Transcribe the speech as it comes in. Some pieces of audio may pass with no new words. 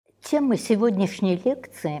Тема сегодняшней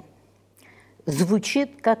лекции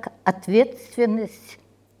звучит как ответственность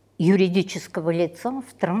юридического лица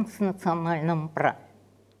в транснациональном праве.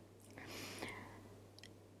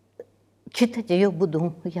 Читать ее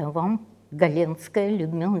буду я вам, Галенская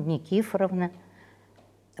Людмила Никифоровна,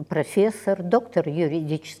 профессор, доктор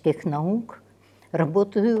юридических наук,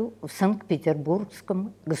 работаю в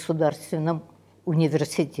Санкт-Петербургском государственном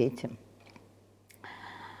университете.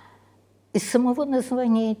 Из самого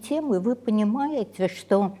названия темы вы понимаете,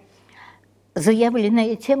 что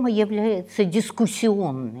заявленная тема является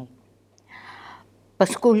дискуссионной,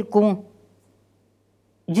 поскольку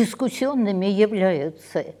дискуссионными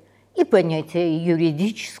являются и понятие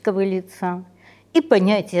юридического лица, и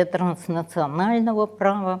понятие транснационального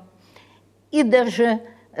права, и даже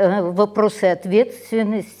вопросы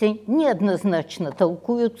ответственности неоднозначно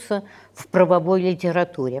толкуются в правовой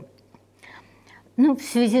литературе. Ну, в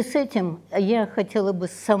связи с этим я хотела бы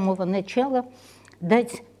с самого начала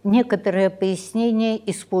дать некоторое пояснение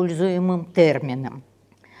используемым терминам,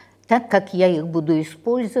 так как я их буду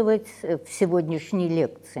использовать в сегодняшней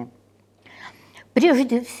лекции.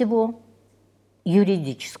 Прежде всего,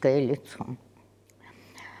 юридическое лицо.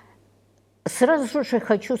 Сразу же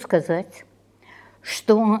хочу сказать,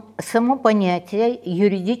 что само понятие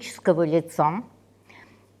юридического лица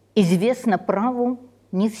известно праву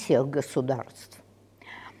не всех государств.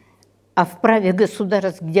 А в праве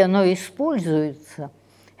государств, где оно используется,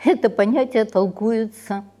 это понятие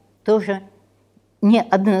толкуется тоже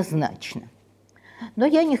неоднозначно. Но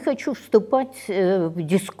я не хочу вступать в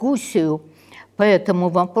дискуссию по этому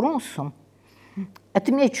вопросу.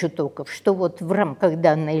 Отмечу только, что вот в рамках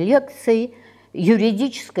данной лекции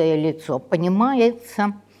юридическое лицо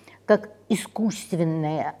понимается как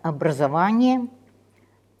искусственное образование,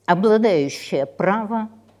 обладающее право,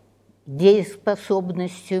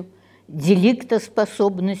 дееспособностью,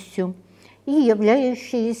 деликтоспособностью и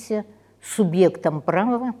являющееся субъектом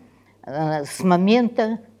права с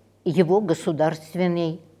момента его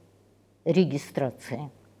государственной регистрации.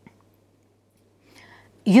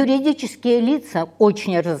 Юридические лица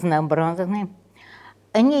очень разнообразны.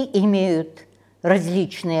 Они имеют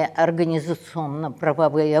различные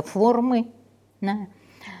организационно-правовые формы.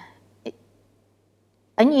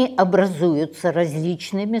 Они образуются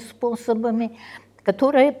различными способами,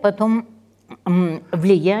 которые потом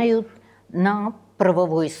влияют на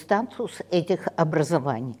правовой статус этих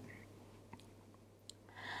образований.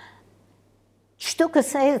 Что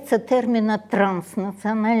касается термина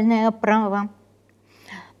 «транснациональное право»,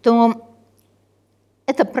 то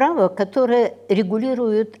это право, которое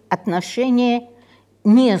регулирует отношения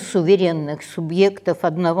несуверенных субъектов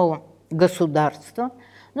одного государства,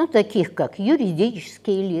 ну, таких как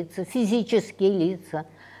юридические лица, физические лица,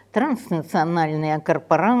 транснациональные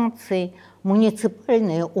корпорации,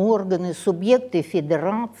 муниципальные органы, субъекты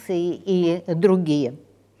федерации и другие,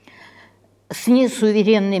 с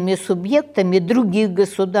несуверенными субъектами других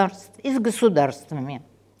государств и с государствами.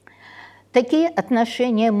 Такие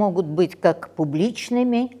отношения могут быть как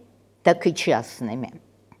публичными, так и частными.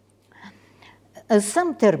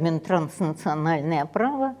 Сам термин «транснациональное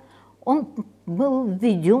право» он был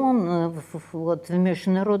введен в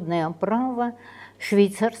международное право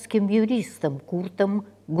швейцарским юристом Куртом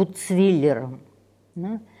Гутцвиллером,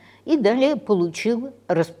 да, и далее получил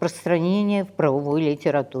распространение в правовой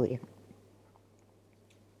литературе.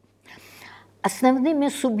 Основными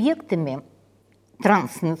субъектами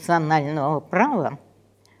транснационального права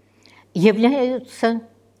являются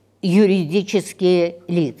юридические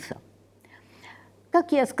лица.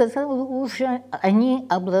 Как я сказала уже, они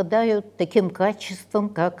обладают таким качеством,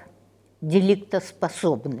 как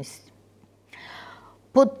деликтоспособность.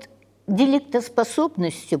 Под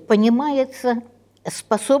деликтоспособностью понимается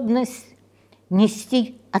способность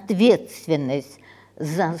нести ответственность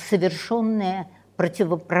за совершенное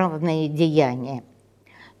противоправное деяние,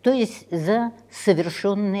 то есть за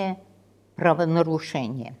совершенные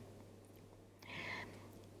правонарушения.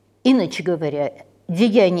 Иначе говоря,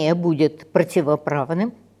 деяние будет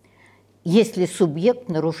противоправным, если субъект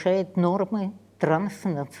нарушает нормы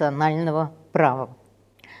транснационального права.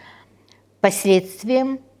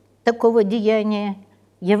 Последствием такого деяния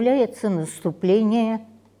является наступление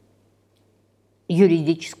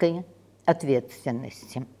юридической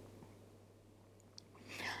ответственности.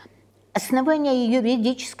 Основания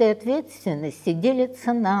юридической ответственности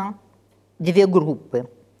делятся на две группы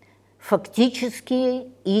 –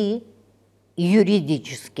 фактические и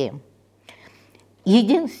юридические.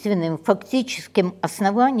 Единственным фактическим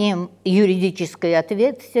основанием юридической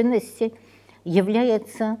ответственности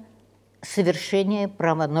является совершение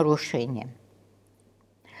правонарушения.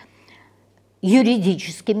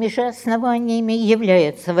 Юридическими же основаниями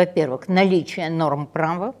являются, во-первых, наличие норм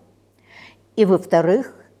права и,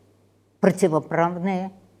 во-вторых,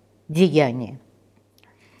 противоправные деяния.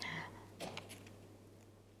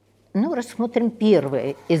 Ну, рассмотрим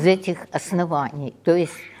первое из этих оснований, то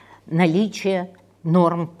есть наличие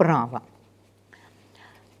норм права.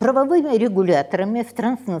 Правовыми регуляторами в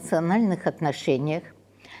транснациональных отношениях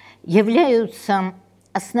являются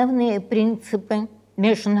основные принципы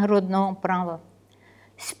международного права,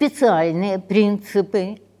 специальные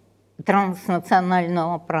принципы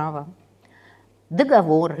транснационального права,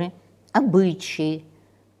 договоры, обычаи,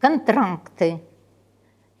 контракты,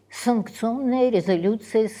 санкционные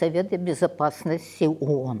резолюции Совета Безопасности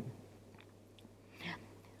ООН.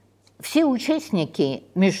 Все участники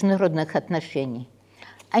международных отношений,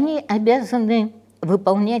 они обязаны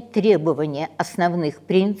выполнять требования основных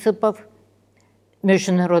принципов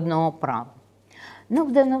международного права. Но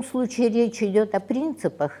в данном случае речь идет о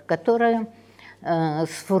принципах, которые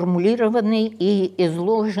сформулированы и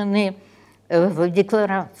изложены в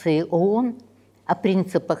Декларации ООН о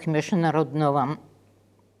принципах международного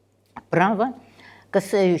права,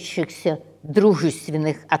 касающихся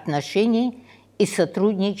дружественных отношений и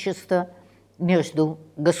сотрудничества между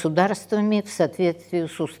государствами в соответствии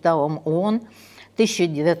с Уставом ООН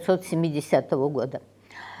 1970 года.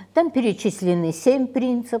 Там перечислены 7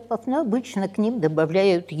 принципов, но обычно к ним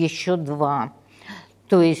добавляют еще 2,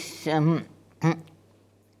 то есть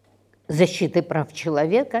защиты прав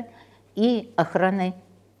человека и охраны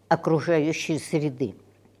окружающей среды.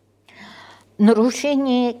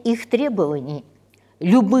 Нарушение их требований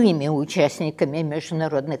любыми участниками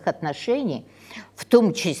международных отношений, в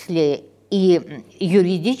том числе и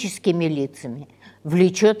юридическими лицами,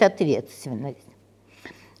 влечет ответственность.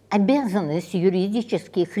 Обязанность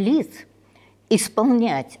юридических лиц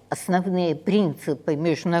исполнять основные принципы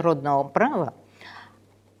международного права,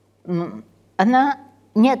 она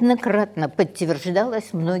неоднократно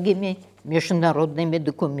подтверждалась многими международными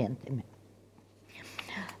документами.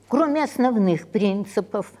 Кроме основных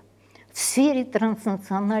принципов, в сфере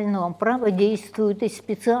транснационального права действуют и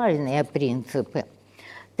специальные принципы,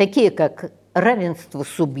 такие как равенство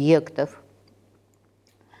субъектов,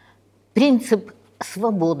 принцип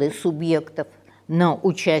свободы субъектов на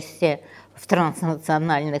участие в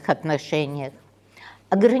транснациональных отношениях,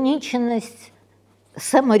 ограниченность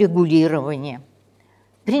саморегулирования,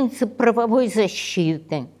 принцип правовой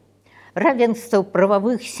защиты, равенство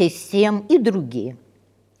правовых систем и другие.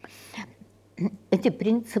 Эти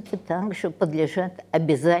принципы также подлежат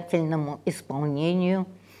обязательному исполнению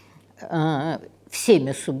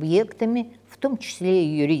всеми субъектами, в том числе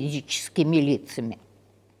и юридическими лицами.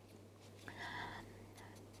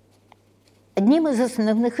 Одним из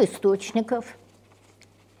основных источников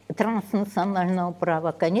транснационального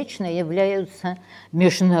права, конечно, являются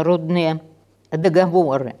международные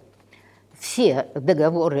договоры. Все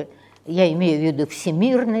договоры, я имею в виду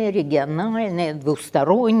всемирные, региональные,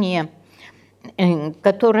 двусторонние,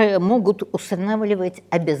 которые могут устанавливать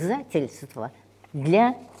обязательства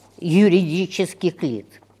для юридических лиц.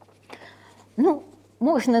 Ну,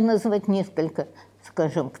 можно назвать несколько,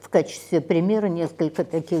 скажем, в качестве примера, несколько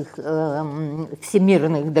таких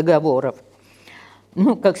всемирных договоров.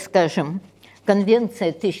 Ну, как, скажем, Конвенция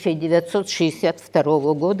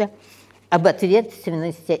 1962 года об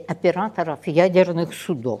ответственности операторов ядерных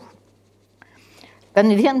судов.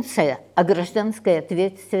 Конвенция о гражданской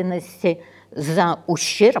ответственности за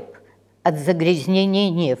ущерб от загрязнения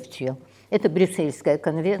нефтью. Это Брюссельская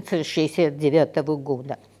конвенция 1969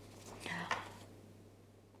 года.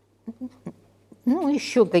 Ну,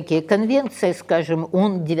 еще какие конвенции, скажем,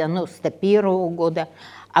 ООН 1991 года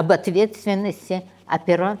об ответственности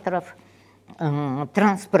операторов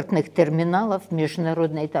транспортных терминалов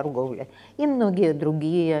международной торговли и многие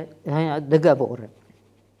другие договоры.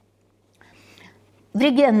 В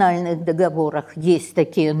региональных договорах есть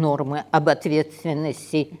такие нормы об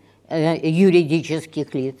ответственности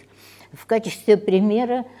юридических лиц. В качестве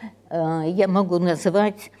примера я могу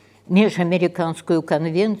назвать Межамериканскую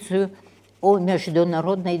конвенцию о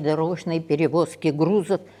международной дорожной перевозке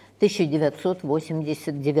грузов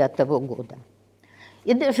 1989 года.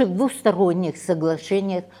 И даже в двусторонних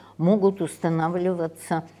соглашениях могут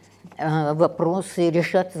устанавливаться вопросы,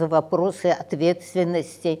 решаться вопросы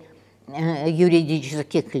ответственности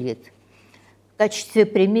юридических лиц. В качестве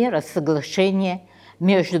примера соглашение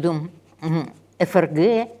между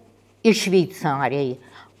ФРГ и Швейцарией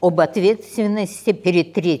об ответственности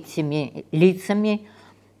перед третьими лицами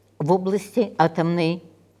в области атомной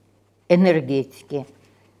энергетики.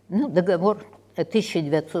 Ну, договор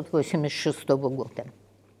 1986 года.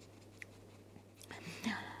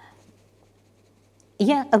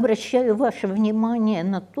 я обращаю ваше внимание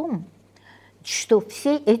на то, что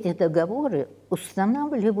все эти договоры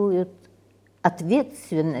устанавливают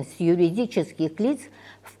ответственность юридических лиц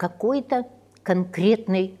в какой-то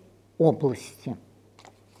конкретной области.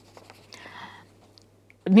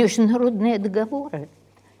 Международные договоры,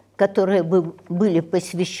 которые были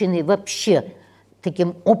посвящены вообще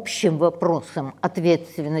таким общим вопросам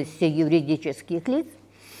ответственности юридических лиц,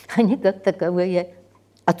 они как таковые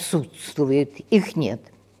отсутствуют, их нет.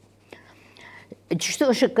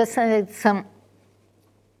 Что же касается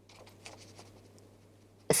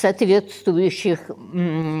соответствующих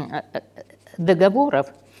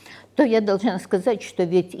договоров, то я должна сказать, что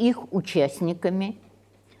ведь их участниками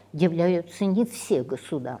являются не все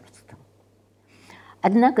государства.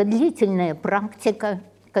 Однако длительная практика,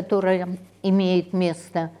 которая имеет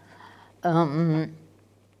место,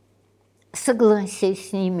 согласие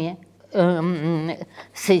с ними,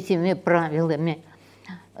 с этими правилами,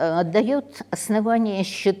 дает основание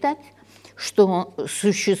считать, что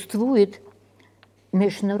существует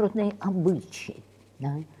международный обычай,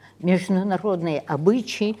 да, международный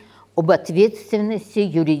обычай об ответственности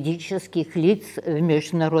юридических лиц в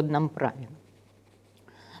международном праве.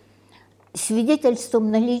 Свидетельством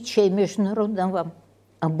наличия международного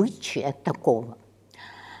обычая такого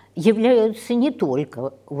являются не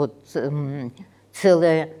только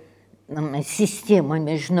целая система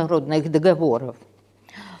международных договоров,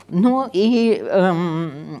 но и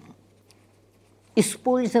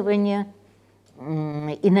использование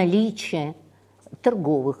и наличие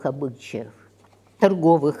торговых обычаев, то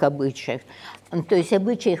есть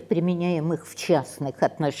обычаев, применяемых в частных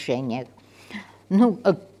отношениях. Ну,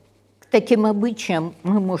 к таким обычаям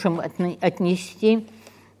мы можем отнести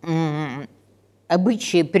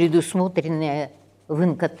обычаи, предусмотренные в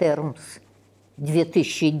Incoterms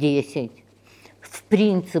 2010, в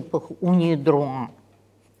принципах УНИДРОА.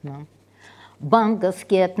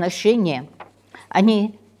 Банковские отношения,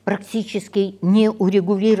 они практически не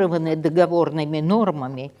урегулированы договорными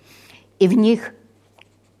нормами, и в них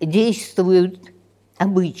действуют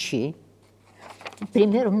обычаи,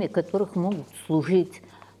 примерами которых могут служить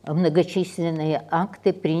многочисленные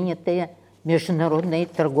акты, принятые Международной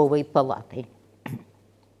торговой палатой.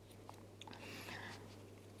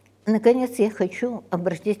 Наконец, я хочу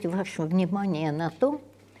обратить ваше внимание на то,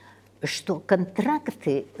 что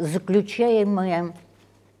контракты, заключаемые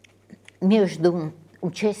между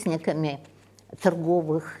участниками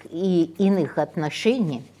торговых и иных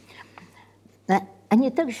отношений, они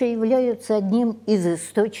также являются одним из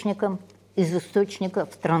источников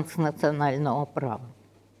транснационального права.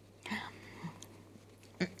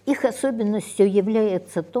 Их особенностью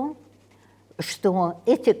является то, что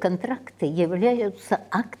эти контракты являются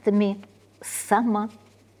актами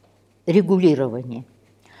саморегулирования.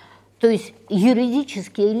 То есть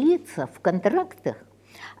юридические лица в контрактах,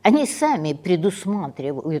 они сами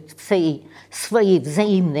предусматривают свои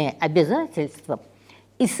взаимные обязательства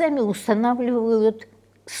и сами устанавливают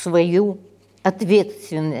свою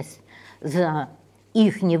ответственность за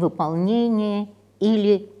их невыполнение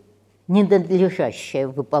или ненадлежащее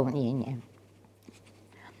выполнение.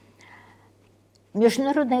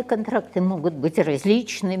 Международные контракты могут быть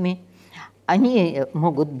различными, они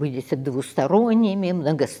могут быть двусторонними,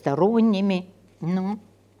 многосторонними,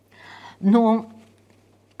 но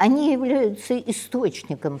они являются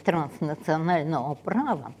источником транснационального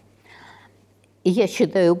права, и я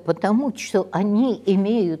считаю потому, что они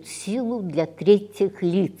имеют силу для третьих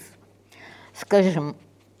лиц. Скажем,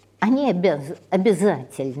 они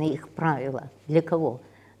обязательны, их правила. Для кого?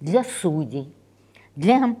 Для судей,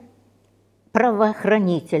 для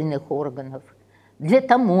правоохранительных органов, для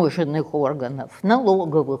таможенных органов,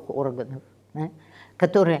 налоговых органов, да,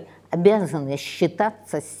 которые обязаны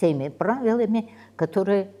считаться с теми правилами,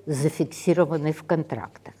 которые зафиксированы в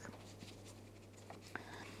контрактах.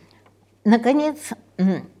 Наконец,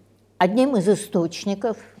 одним из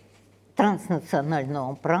источников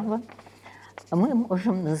транснационального права мы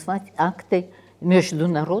можем назвать акты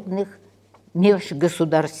международных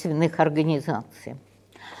межгосударственных организаций.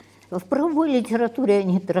 В правовой литературе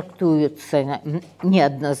они трактуются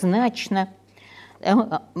неоднозначно.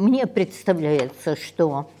 Мне представляется,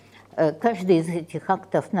 что каждый из этих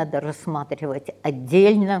актов надо рассматривать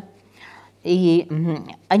отдельно, и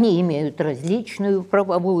они имеют различную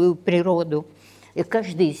правовую природу, и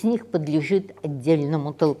каждый из них подлежит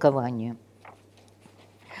отдельному толкованию.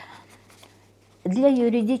 Для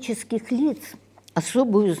юридических лиц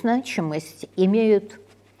особую значимость имеют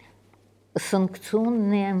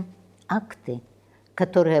санкционные акты,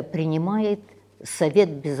 которые принимает Совет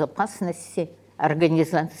Безопасности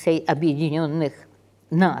Организации Объединенных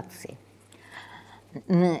Наций.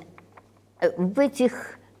 В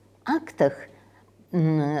этих актах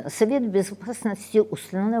Совет Безопасности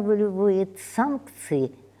устанавливает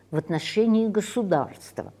санкции в отношении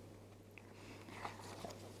государства.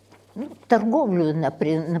 Торговлю,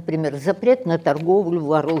 например, запрет на торговлю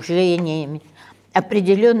вооружениями,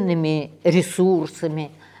 определенными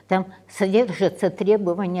ресурсами. Там содержатся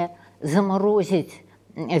требования заморозить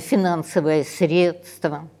финансовые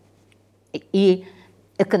средства и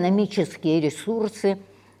экономические ресурсы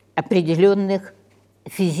определенных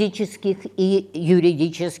физических и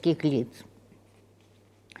юридических лиц.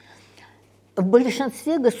 В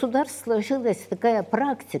большинстве государств сложилась такая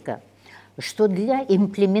практика, что для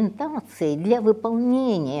имплементации, для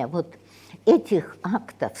выполнения вот этих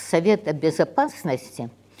актов Совета Безопасности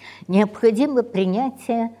необходимо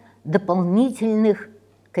принятие дополнительных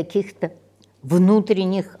каких-то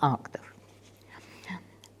внутренних актов.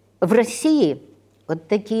 В России вот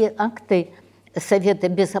такие акты Совета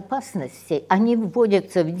Безопасности, они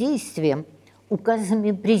вводятся в действие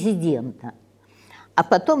указами президента, а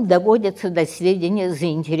потом доводятся до сведения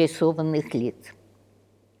заинтересованных лиц.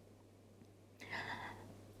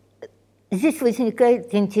 Здесь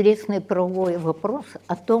возникает интересный правовой вопрос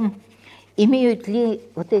о том, имеют ли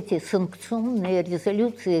вот эти санкционные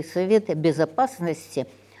резолюции Совета Безопасности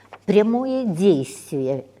прямое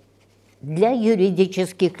действие для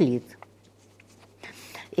юридических лиц.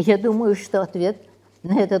 И я думаю, что ответ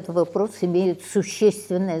на этот вопрос имеет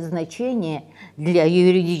существенное значение для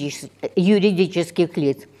юридических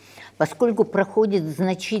лиц, поскольку проходит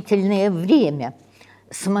значительное время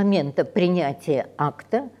с момента принятия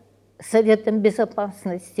акта Советом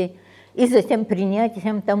Безопасности и затем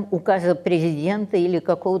принятием там указа президента или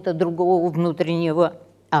какого-то другого внутреннего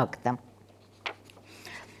акта.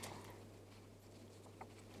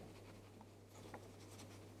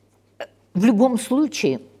 В любом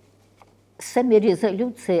случае, сами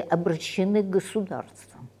резолюции обращены к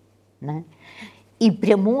государству, да? И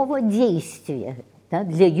прямого действия, да,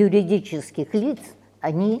 для юридических лиц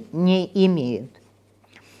они не имеют.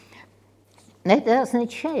 Это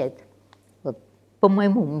означает, вот, по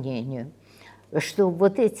моему мнению, что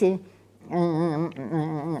вот эти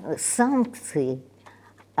санкции,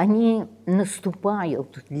 они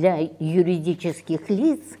наступают для юридических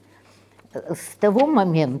лиц с того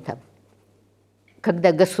момента,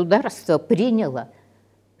 когда государство приняло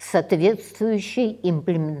соответствующий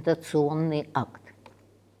имплементационный акт.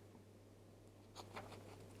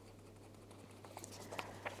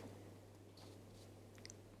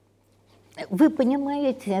 Вы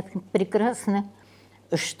понимаете прекрасно,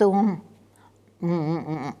 что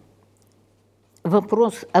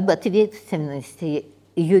вопрос об ответственности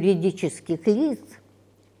юридических лиц,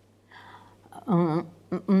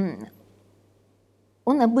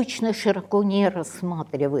 он обычно широко не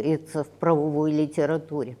рассматривается в правовой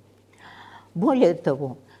литературе. Более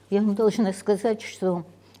того, я вам должна сказать, что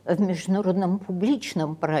в международном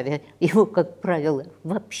публичном праве его, как правило,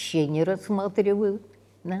 вообще не рассматривают.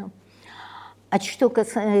 Да? А что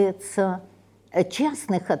касается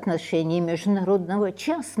частных отношений международного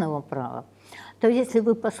частного права, то если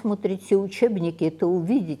вы посмотрите учебники, то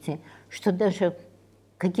увидите, что даже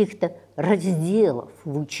каких-то разделов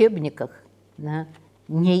в учебниках, да,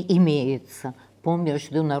 не имеется по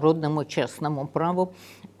международному частному праву,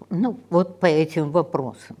 ну, вот по этим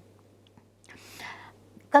вопросам.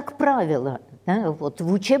 Как правило, да, вот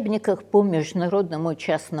в учебниках по международному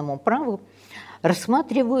частному праву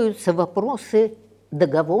рассматриваются вопросы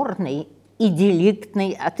договорной и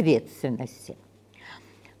деликтной ответственности.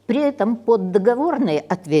 При этом под договорной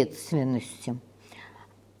ответственностью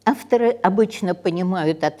авторы обычно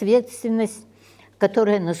понимают ответственность,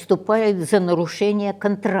 которая наступает за нарушение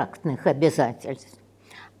контрактных обязательств.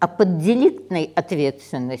 А под деликтной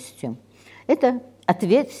ответственностью это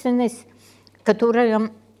ответственность,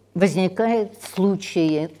 которая возникает в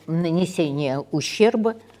случае нанесения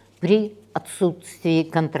ущерба при отсутствии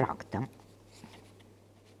контракта.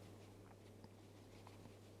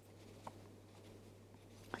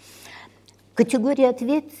 Категория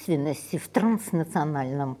ответственности в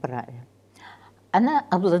транснациональном праве, она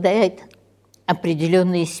обладает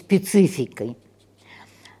определенной спецификой.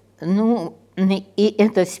 Ну, и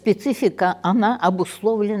эта специфика, она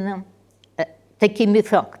обусловлена такими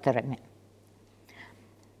факторами.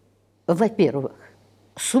 Во-первых,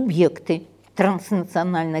 субъекты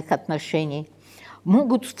транснациональных отношений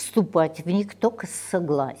могут вступать в них только с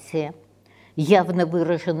согласия явно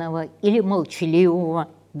выраженного или молчаливого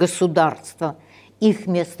государства, их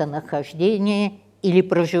местонахождения или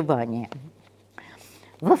проживания.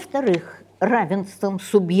 Во-вторых, равенством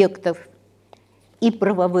субъектов и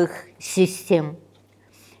правовых систем.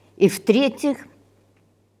 И в-третьих,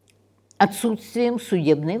 отсутствием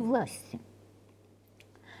судебной власти.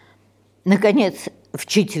 Наконец,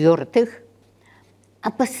 в-четвертых,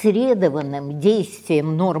 опосредованным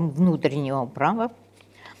действием норм внутреннего права,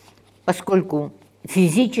 поскольку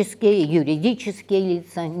физические, юридические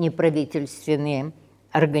лица, неправительственные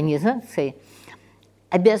организации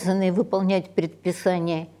обязаны выполнять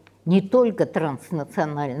предписания не только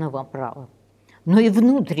транснационального права, но и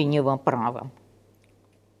внутреннего права.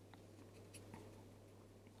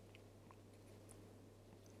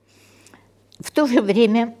 В то же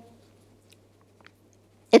время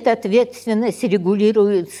эта ответственность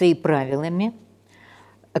регулируется и правилами,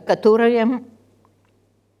 которые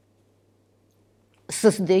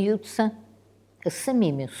создаются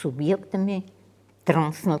самими субъектами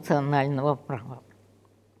транснационального права.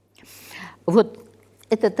 Вот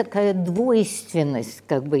это такая двойственность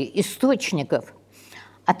как бы источников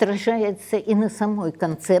отражается и на самой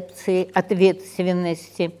концепции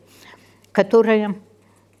ответственности, которая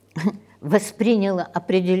восприняла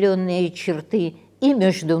определенные черты и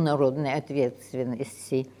международной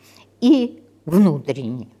ответственности, и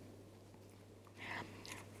внутренней.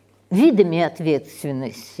 Видами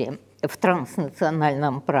ответственности в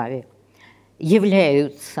транснациональном праве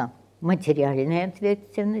являются материальная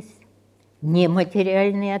ответственность,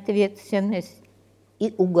 нематериальная ответственность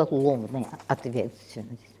и уголовная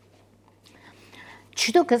ответственность.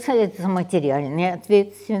 Что касается материальной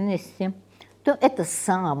ответственности, то это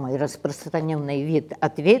самый распространенный вид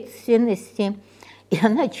ответственности, и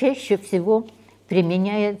она чаще всего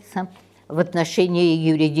применяется в отношении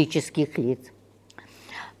юридических лиц.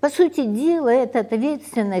 По сути дела, эта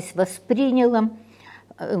ответственность восприняла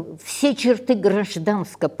все черты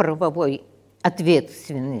гражданско-правовой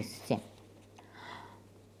ответственности.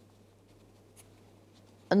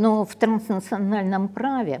 Но в транснациональном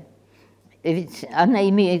праве ведь она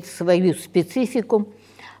имеет свою специфику,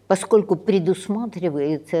 поскольку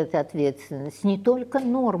предусматривается эта ответственность не только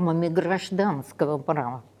нормами гражданского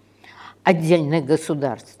права отдельных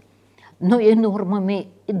государств, но и нормами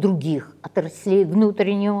других отраслей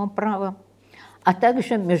внутреннего права, а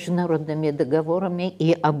также международными договорами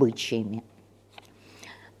и обычаями.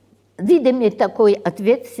 Видами такой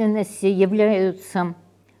ответственности являются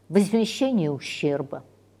возмещение ущерба,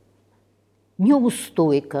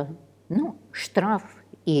 неустойка, штраф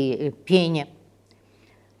и пеня,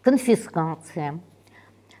 конфискация,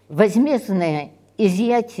 возмездное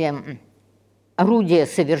изъятие орудия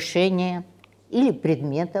совершения или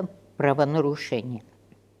предмета правонарушения.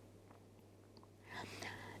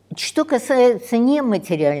 Что касается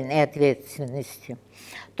нематериальной ответственности,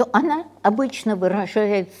 то она обычно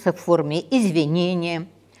выражается в форме извинения,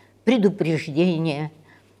 предупреждения,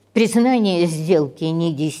 признания сделки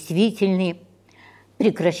недействительной,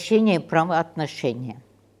 прекращения правоотношения.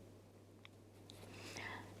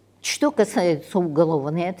 Что касается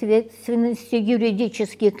уголовной ответственности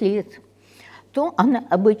юридических лиц, то она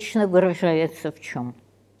обычно выражается в чем?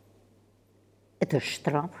 Это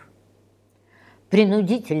штраф,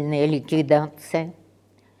 принудительная ликвидация,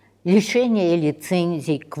 лишение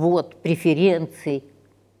лицензий, квот, преференций,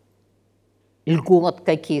 льгот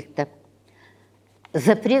каких-то,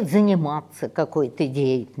 запрет заниматься какой-то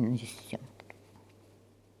деятельностью.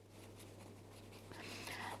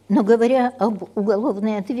 Но говоря об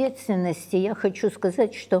уголовной ответственности, я хочу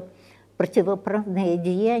сказать, что противоправные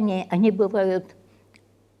деяния, они бывают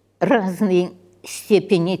разной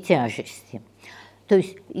степени тяжести. То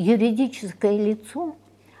есть юридическое лицо,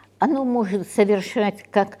 оно может совершать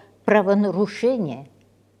как правонарушение,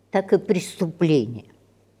 так и преступление.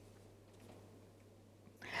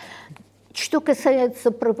 Что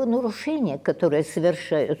касается правонарушения, которые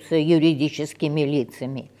совершаются юридическими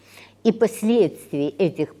лицами, и последствий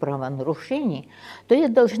этих правонарушений, то я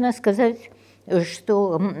должна сказать,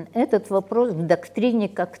 что этот вопрос в доктрине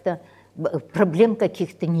как-то проблем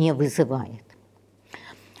каких-то не вызывает.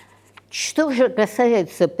 Что же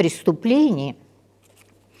касается преступлений,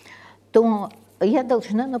 то я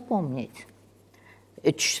должна напомнить,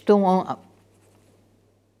 что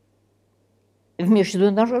в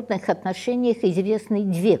международных отношениях известны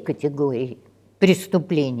две категории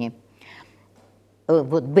преступлений,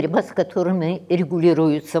 борьба с которыми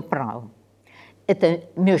регулируется правом. Это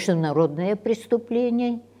международные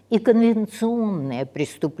преступления и конвенционные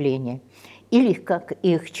преступления, или, как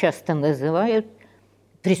их часто называют,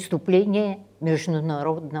 преступления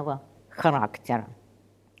международного характера.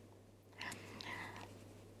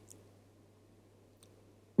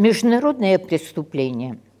 Международные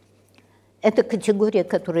преступления – это категория,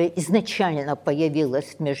 которая изначально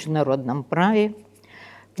появилась в международном праве.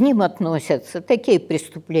 К ним относятся такие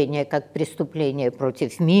преступления, как преступления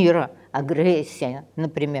против мира, агрессия,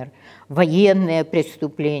 например, военные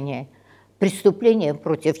преступления, преступления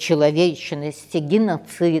против человечности,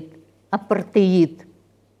 геноцид, апартеид.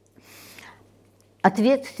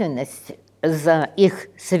 Ответственность за их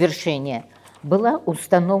совершение была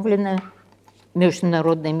установлена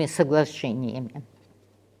международными соглашениями.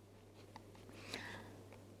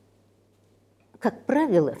 Как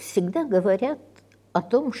правило, всегда говорят о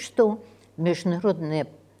том, что международные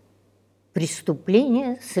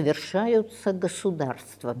преступления совершаются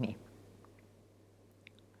государствами.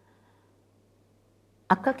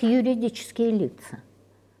 А как юридические лица?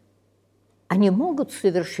 Они могут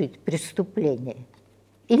совершить преступление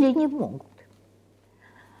или не могут?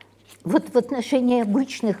 Вот в отношении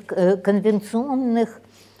обычных конвенционных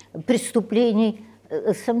преступлений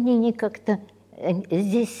сомнений как-то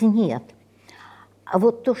здесь нет. А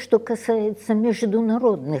вот то, что касается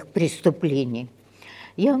международных преступлений,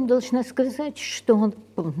 я вам должна сказать, что...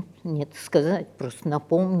 Нет, сказать, просто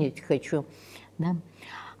напомнить хочу, да,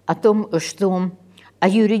 о том, что о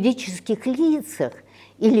юридических лицах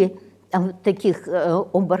или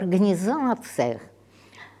об организациях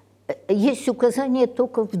есть указание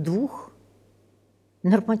только в двух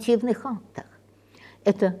нормативных актах.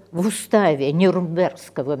 Это в уставе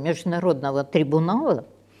Нюрнбергского международного трибунала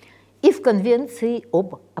и в Конвенции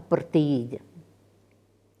об апартеиде.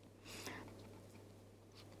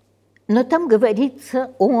 Но там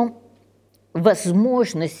говорится о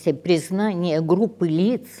возможности признания группы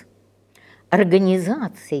лиц,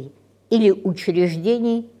 организаций или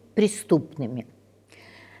учреждений преступными.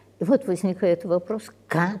 И вот возникает вопрос,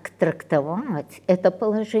 как трактовать это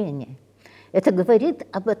положение. Это говорит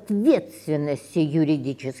об ответственности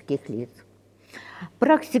юридических лиц.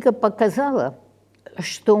 Практика показала,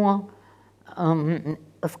 что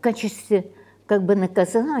в качестве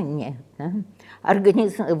наказания, да,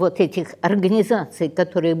 вот этих организаций,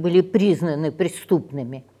 которые были признаны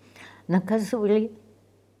преступными, наказывали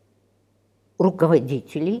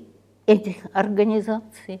руководителей этих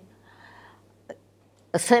организаций.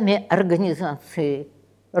 Сами организации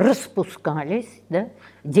распускались, да,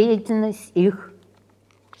 деятельность их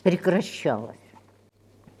прекращалась.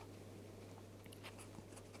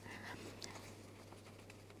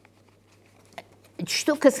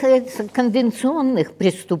 Что касается конвенционных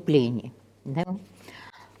преступлений, да,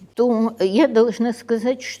 то я должна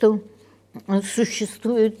сказать, что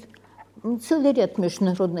существует целый ряд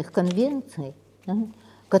международных конвенций, да,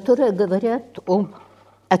 которые говорят об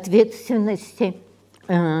ответственности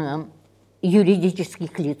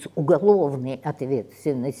юридических лиц, уголовной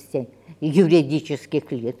ответственности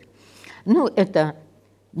юридических лиц. Ну, это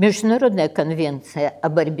Международная конвенция о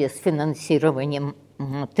борьбе с финансированием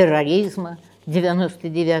терроризма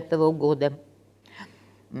 1999 года,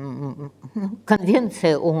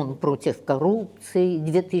 Конвенция ООН против коррупции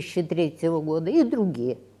 2003 года и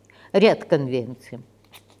другие, ряд конвенций.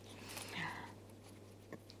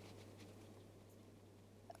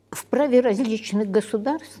 В праве различных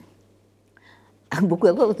государств об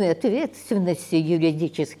уголовной ответственности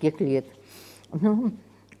юридических лиц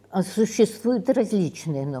существуют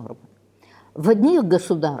различные нормы. В одних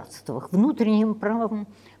государствах внутренним правом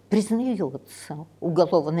признается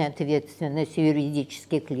уголовная ответственность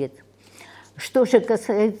юридических лиц. Что же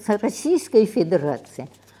касается Российской Федерации,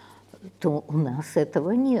 то у нас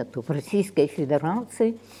этого нет. В Российской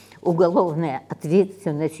Федерации уголовная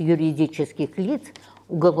ответственность юридических лиц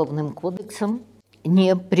Уголовным кодексом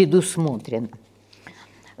не предусмотрена.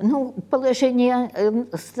 Ну, положение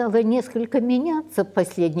стало несколько меняться в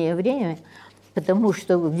последнее время, потому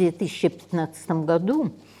что в 2015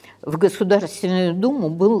 году в Государственную Думу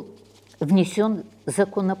был внесен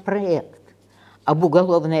законопроект об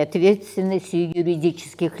уголовной ответственности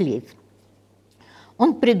юридических лиц.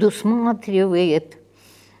 Он предусматривает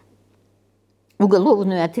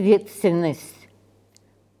уголовную ответственность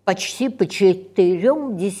почти по 4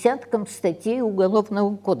 десяткам статей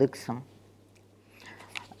Уголовного кодекса.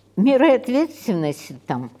 Меры ответственности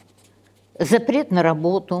там запрет на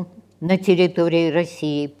работу на территории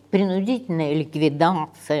России, принудительная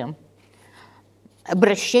ликвидация,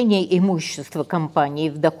 обращение имущества компании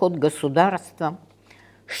в доход государства,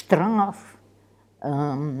 штраф,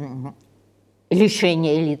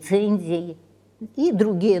 лишение лицензии и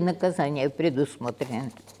другие наказания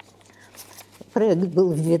предусмотрены. Проект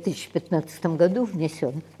был в 2015 году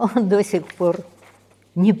внесен, он до сих пор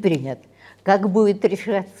не принят. Как будет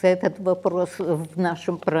решаться этот вопрос в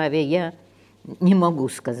нашем праве, я не могу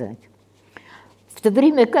сказать. В то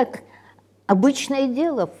время как обычное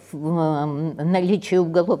дело в наличии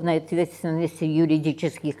уголовной ответственности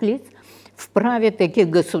юридических лиц в праве таких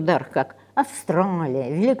государств, как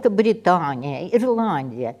Австралия, Великобритания,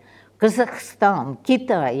 Ирландия, Казахстан,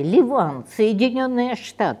 Китай, Ливан, Соединенные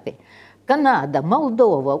Штаты, Канада,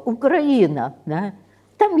 Молдова, Украина, да,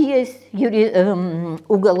 там есть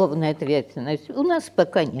уголовная ответственность, у нас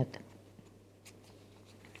пока нет.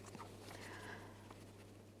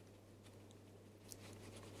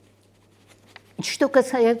 Что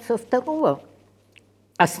касается второго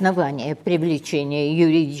основания привлечения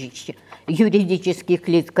юридических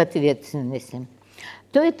лиц к ответственности,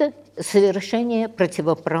 то это совершение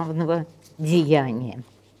противоправного деяния.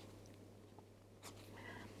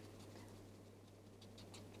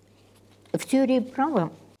 В теории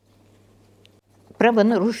права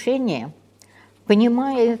правонарушение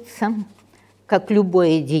понимается как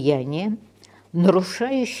любое деяние,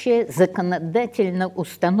 нарушающее законодательно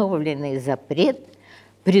установленный запрет,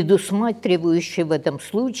 предусматривающий в этом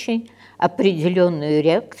случае определенную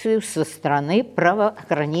реакцию со стороны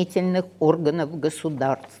правоохранительных органов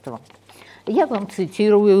государства. Я вам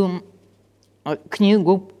цитирую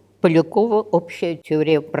книгу Полякова «Общая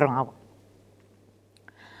теория права».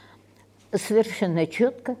 Совершенно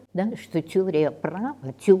четко, да, что теория права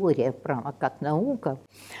как наука,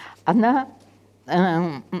 она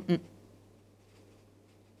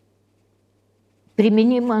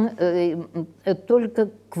применима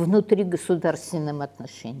только к внутригосударственным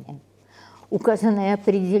отношениям. Указанное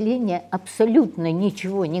определение абсолютно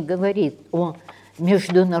ничего не говорит о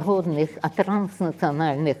международных, о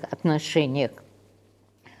транснациональных отношениях,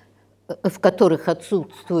 в которых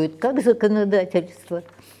отсутствует как законодательство,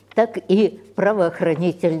 так и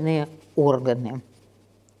правоохранительные органы.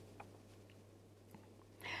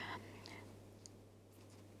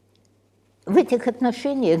 В этих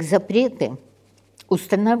отношениях запреты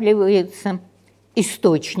устанавливаются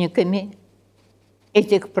источниками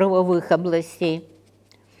этих правовых областей,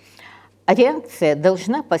 а реакция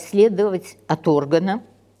должна последовать от органа,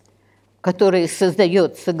 который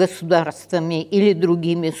создается государствами или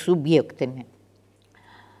другими субъектами.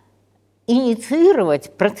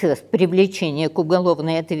 Инициировать процесс привлечения к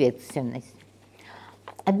уголовной ответственности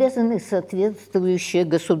обязаны соответствующие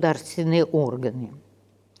государственные органы.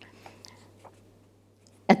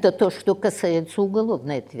 Это то, что касается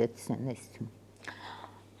уголовной ответственности.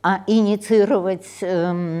 А инициировать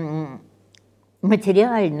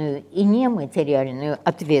материальную и нематериальную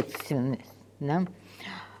ответственность, да,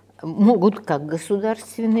 могут как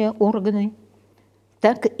государственные органы,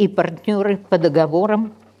 так и партнеры по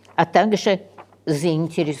договорам, а также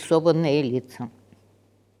заинтересованные лица.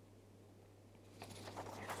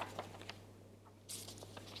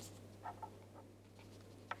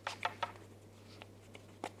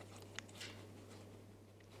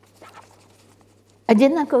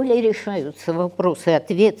 Одинаково ли решаются вопросы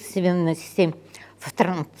ответственности в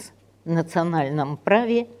транснациональном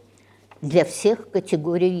праве для всех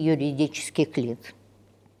категорий юридических лиц?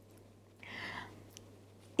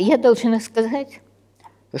 Я должна сказать,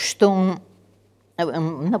 что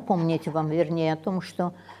напомнить вам, вернее, о том,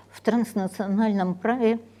 что в транснациональном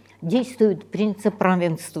праве действует принцип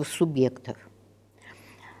равенства субъектов.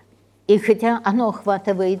 И хотя оно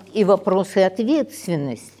охватывает и вопросы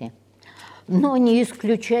ответственности, но не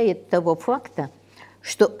исключает того факта,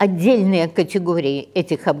 что отдельные категории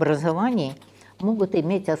этих образований могут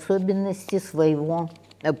иметь особенности своего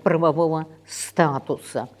правового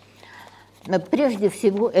статуса. Прежде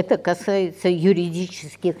всего, это касается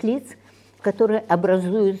юридических лиц, которые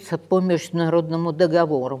образуются по международному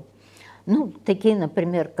договору. Ну, такие,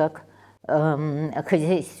 например, как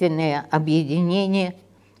хозяйственные объединения,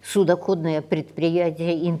 судоходное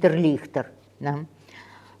предприятие «Интерлихтер». Да?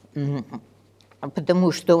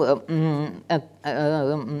 Потому что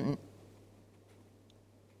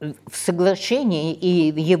в соглашении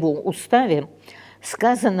и в его уставе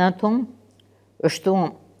сказано о том,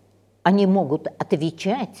 что они могут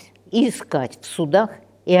отвечать и искать в судах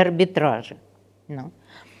и арбитраже.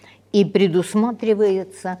 И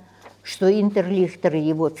предусматривается, что Интерлихтер и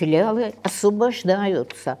его филиалы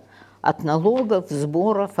освобождаются от налогов,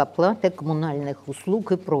 сборов, оплаты коммунальных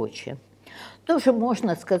услуг и прочее. Тоже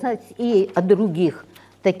можно сказать и о других,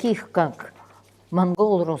 таких как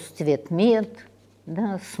Монгол Росцветмет,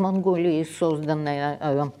 да, с Монголией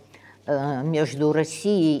созданная между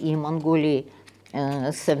Россией и Монголией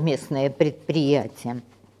совместное предприятие.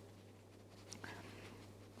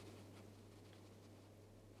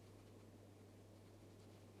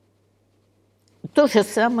 То же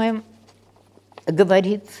самое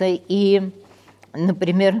говорится и,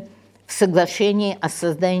 например, в соглашении о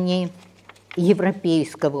создании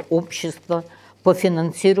Европейского общества по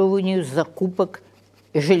финансированию закупок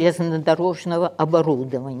железнодорожного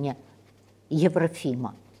оборудования,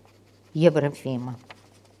 Еврофима. Еврофима.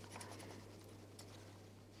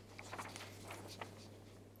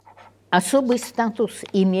 Особый статус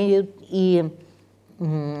имеют и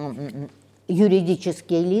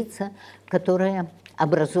юридические лица, которые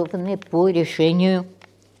образованы по решению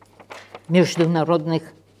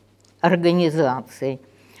международных организаций.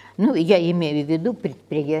 Ну, я имею в виду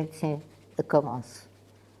предприятия ЭКОВАС.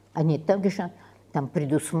 Они также, там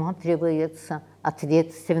предусматривается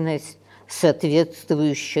ответственность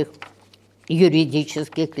соответствующих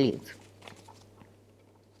юридических лиц.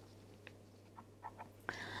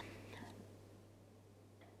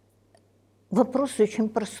 Вопрос очень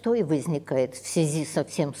простой возникает в связи со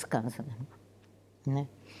всем сказанным.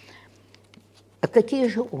 А какие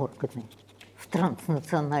же органы в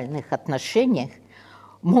транснациональных отношениях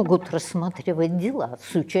могут рассматривать дела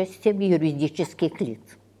с участием юридических лиц?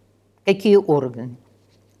 Какие органы?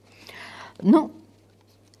 Ну,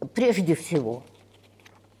 прежде всего,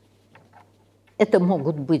 это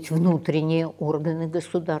могут быть внутренние органы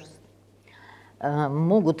государств,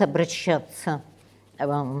 могут обращаться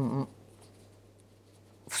в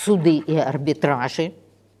суды и арбитражи,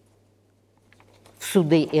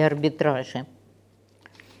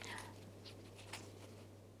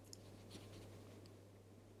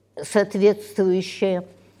 Соответствующие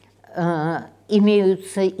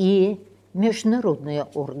имеются и международные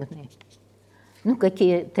органы. Ну,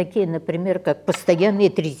 такие, например, как Постоянный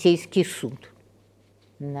Третейский суд,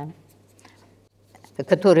 да,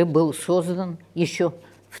 который был создан еще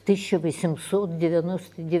в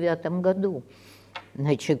 1899 году,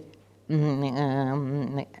 значит,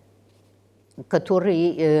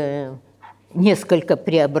 который несколько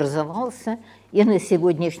преобразовался и на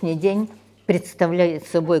сегодняшний день представляет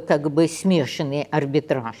собой как бы смешанный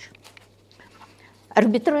арбитраж.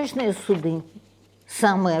 Арбитражные суды,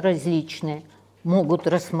 самые различные, могут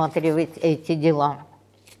рассматривать эти дела.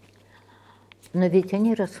 Но ведь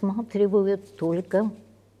они рассматривают только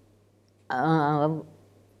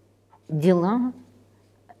дела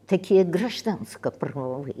такие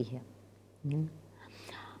гражданско-правовые.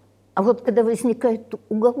 А вот когда возникает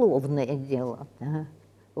уголовное дело, да,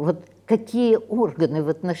 вот какие органы в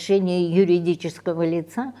отношении юридического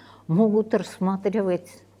лица могут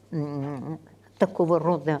рассматривать такого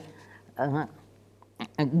рода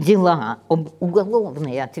дела об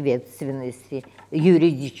уголовной ответственности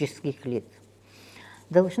юридических лиц?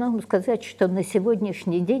 Должна вам сказать, что на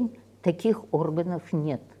сегодняшний день таких органов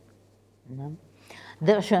нет. Да?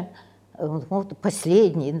 Даже вот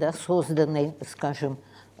последний, да, созданный, скажем,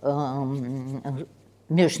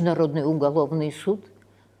 Международный уголовный суд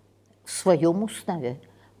в своем уставе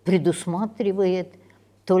предусматривает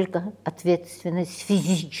только ответственность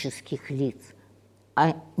физических лиц,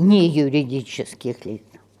 а не юридических лиц.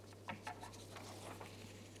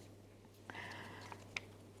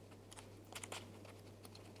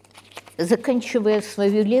 Заканчивая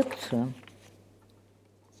свою лекцию,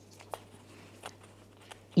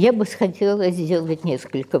 я бы хотела сделать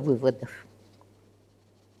несколько выводов.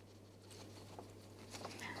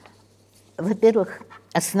 Во-первых,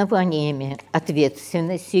 основаниями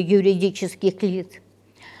ответственности юридических лиц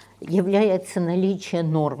является наличие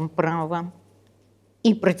норм права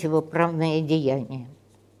и противоправное деяние.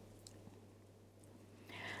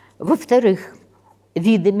 Во-вторых,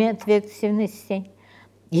 видами ответственности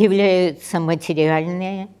являются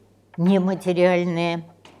материальная, нематериальная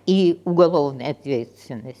и уголовная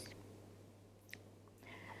ответственность.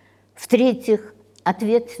 В-третьих,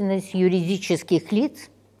 ответственность юридических лиц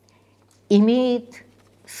имеет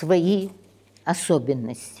свои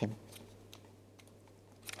особенности.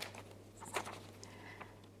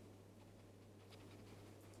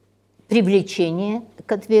 Привлечение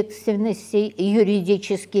к ответственности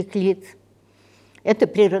юридических лиц – это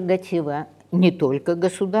прерогатива не только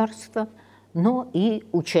государства, но и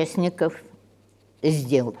участников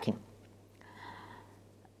сделки.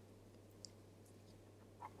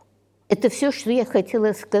 Это все, что я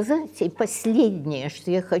хотела сказать. И последнее,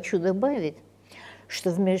 что я хочу добавить,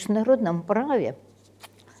 что в международном праве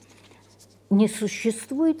не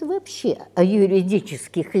существует вообще о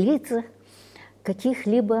юридических лицах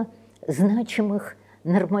каких-либо значимых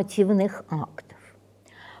нормативных актов.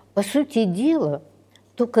 По сути дела,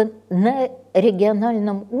 только на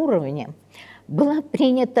региональном уровне была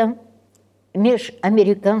принята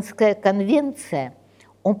Межамериканская конвенция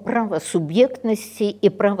о правосубъектности и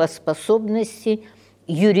правоспособности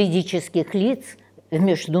юридических лиц в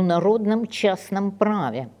международном частном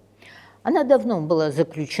праве. Она давно была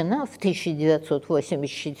заключена в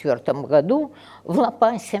 1984 году в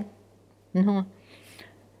Ла-Пасе, но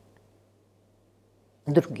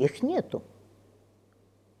других нету.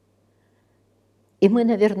 И мы,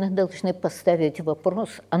 наверное, должны поставить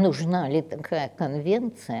вопрос, а нужна ли такая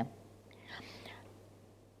конвенция,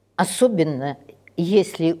 особенно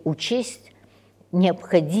если учесть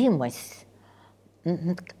необходимость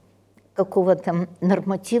какого-то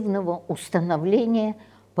нормативного установления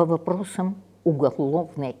по вопросам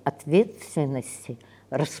уголовной ответственности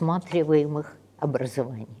рассматриваемых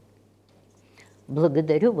образований.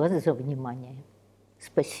 Благодарю вас за внимание.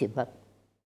 Спасибо.